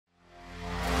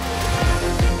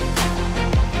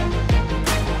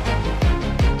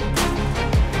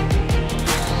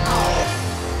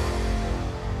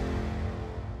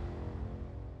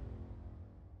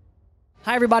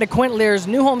Hi everybody, Quint Lears,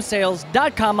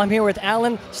 newhomesales.com. I'm here with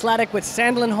Alan Sladek with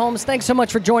Sandlin Homes. Thanks so much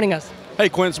for joining us. Hey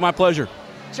Quint, it's my pleasure.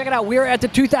 Check it out, we're at the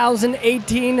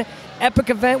 2018 Epic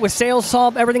event with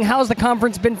SalesSolveEverything. How's the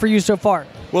conference been for you so far?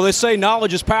 Well, they say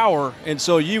knowledge is power, and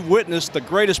so you've witnessed the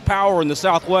greatest power in the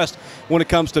Southwest when it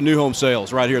comes to new home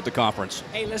sales right here at the conference.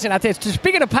 Hey, listen, I think,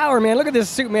 speaking of power, man, look at this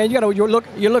suit, man. You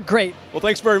look great. Well,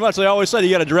 thanks very much. They always say you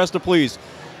got to dress to please.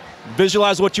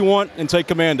 Visualize what you want and take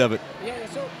command of it. Yeah,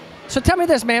 so tell me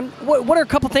this, man. What are a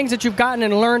couple things that you've gotten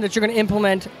and learned that you're going to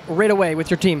implement right away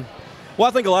with your team? Well,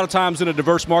 I think a lot of times in a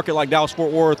diverse market like Dallas-Fort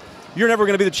Worth, you're never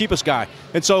going to be the cheapest guy.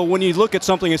 And so when you look at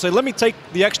something and say, let me take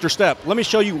the extra step, let me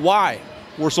show you why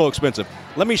we're so expensive.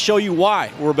 Let me show you why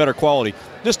we're better quality.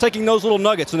 Just taking those little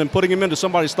nuggets and then putting them into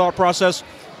somebody's thought process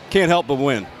can't help but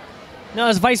win. Now,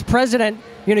 as vice president,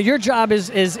 your job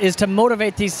is to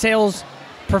motivate these sales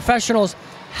professionals.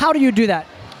 How do you do that?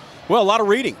 Well, a lot of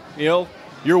reading.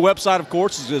 Your website, of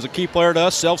course, is a key player to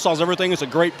us. SalesSolveEverything is a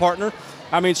great partner.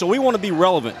 So we want to be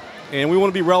relevant. And we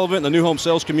want to be relevant in the new home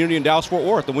sales community in Dallas-Fort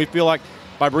Worth. And we feel like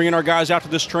by bringing our guys out to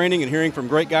this training and hearing from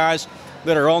great guys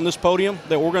that are on this podium,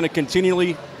 that we're going to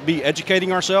continually be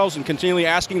educating ourselves and continually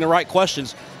asking the right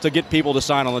questions to get people to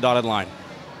sign on the dotted line.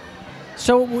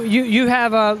 So you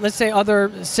have, let's say,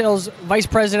 other sales, vice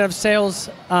president of sales,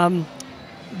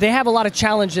 they have a lot of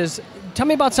challenges. Tell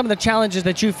me about some of the challenges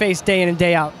that you face day in and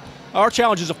day out. Our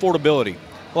challenge is affordability.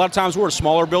 A lot of times we're a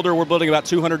smaller builder. We're building about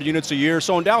 200 units a year.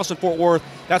 So in Dallas and Fort Worth,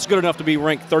 that's good enough to be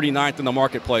ranked 39th in the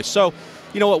marketplace. So,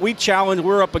 you know what,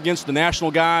 we're up against the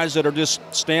national guys that are just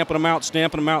stamping them out,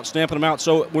 stamping them out, stamping them out.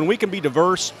 So when we can be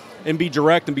diverse and be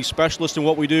direct and be specialist in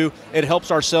what we do, it helps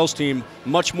our sales team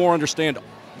much more understand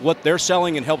what they're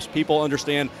selling and helps people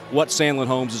understand what Sandlin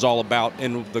Homes is all about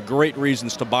and the great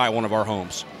reasons to buy one of our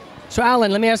homes. So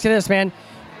Alan, let me ask you this, man.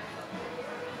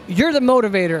 You're the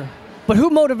motivator. But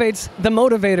who motivates the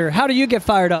motivator? How do you get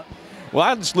fired up? Well,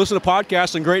 I just listen to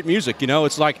podcasts and great music.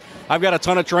 It's like I've got a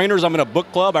ton of trainers. I'm in a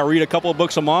book club. I read a couple of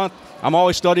books a month. I'm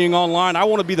always studying online. I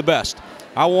want to be the best.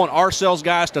 I want our sales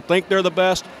guys to think they're the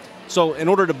best. So in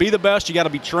order to be the best, you got to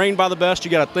be trained by the best.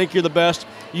 You got to think you're the best.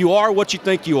 You are what you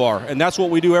think you are, and that's what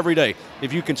we do every day.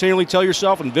 If you continually tell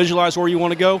yourself and visualize where you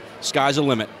want to go, sky's the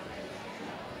limit.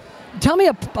 Tell me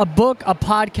a book, a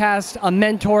podcast, a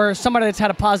mentor, somebody that's had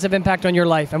a positive impact on your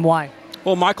life, and why?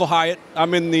 Well, Michael Hyatt.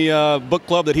 I'm in the book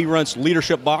club that he runs,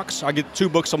 Leadership Box. I get 2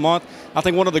 books a month. I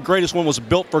think one of the greatest one was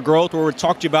Built for Growth, where we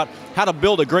talk to you about how to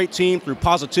build a great team through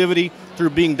positivity,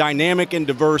 through being dynamic and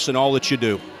diverse in all that you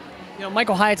do.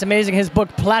 Michael Hyatt's amazing. His book,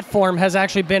 Platform, has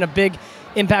actually been a big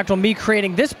impact on me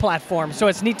creating this platform, so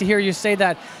it's neat to hear you say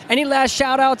that. Any last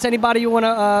shout-outs? Anybody you want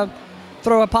to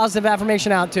throw a positive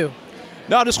affirmation out to?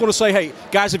 No, I just want to say, hey,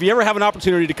 guys, if you ever have an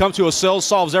opportunity to come to a Sales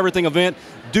Solves Everything event,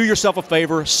 do yourself a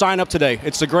favor, sign up today.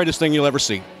 It's the greatest thing you'll ever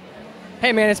see.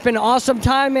 Hey, man, it's been an awesome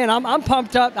time, man. I'm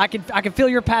pumped up. I can feel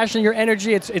your passion, your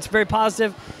energy. It's very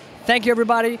positive. Thank you,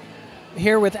 everybody.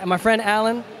 Here with my friend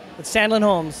Alan with Sandlin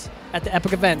Homes at the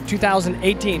Epic event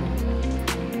 2018.